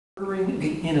murdering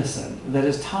the innocent that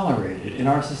is tolerated in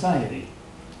our society?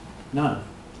 None.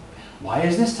 Why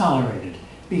is this tolerated?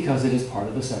 Because it is part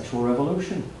of the sexual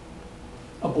revolution.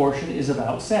 Abortion is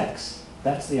about sex.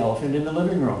 That's the elephant in the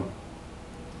living room.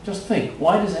 Just think,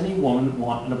 why does any woman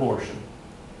want an abortion?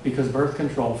 Because birth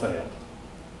control failed.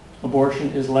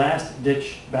 Abortion is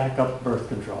last-ditch backup birth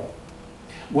control.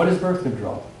 What is birth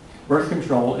control? Birth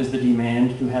control is the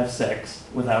demand to have sex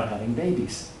without having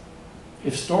babies.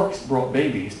 If storks brought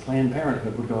babies, Planned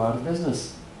Parenthood would go out of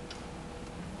business.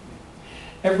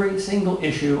 Every single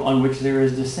issue on which there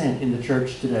is dissent in the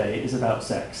church today is about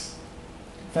sex.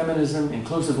 Feminism,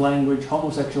 inclusive language,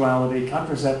 homosexuality,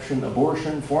 contraception,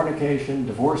 abortion, fornication,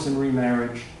 divorce and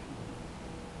remarriage.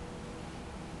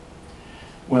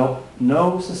 Well,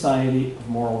 no society of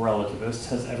moral relativists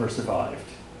has ever survived.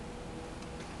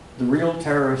 The real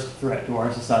terrorist threat to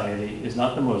our society is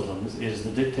not the Muslims, it is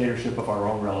the dictatorship of our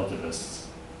own relativists.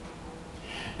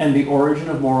 And the origin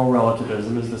of moral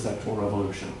relativism is the sexual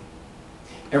revolution.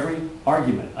 Every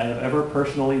argument I have ever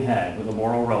personally had with a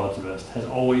moral relativist has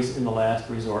always, in the last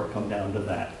resort, come down to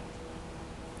that.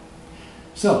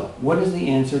 So, what is the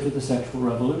answer to the sexual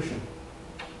revolution?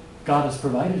 God has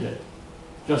provided it,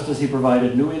 just as he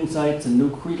provided new insights and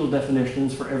new creedal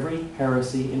definitions for every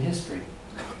heresy in history.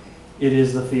 It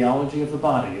is the theology of the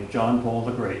body of John Paul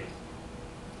the Great.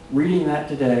 Reading that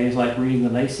today is like reading the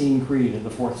Nicene Creed in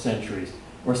the 4th century,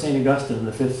 or St. Augustine in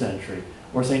the 5th century,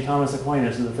 or St. Thomas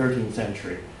Aquinas in the 13th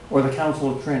century, or the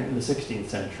Council of Trent in the 16th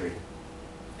century.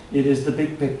 It is the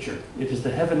big picture. It is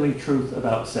the heavenly truth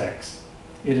about sex.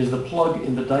 It is the plug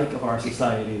in the dike of our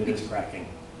society that is cracking.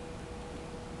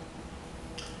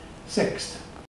 Sixth,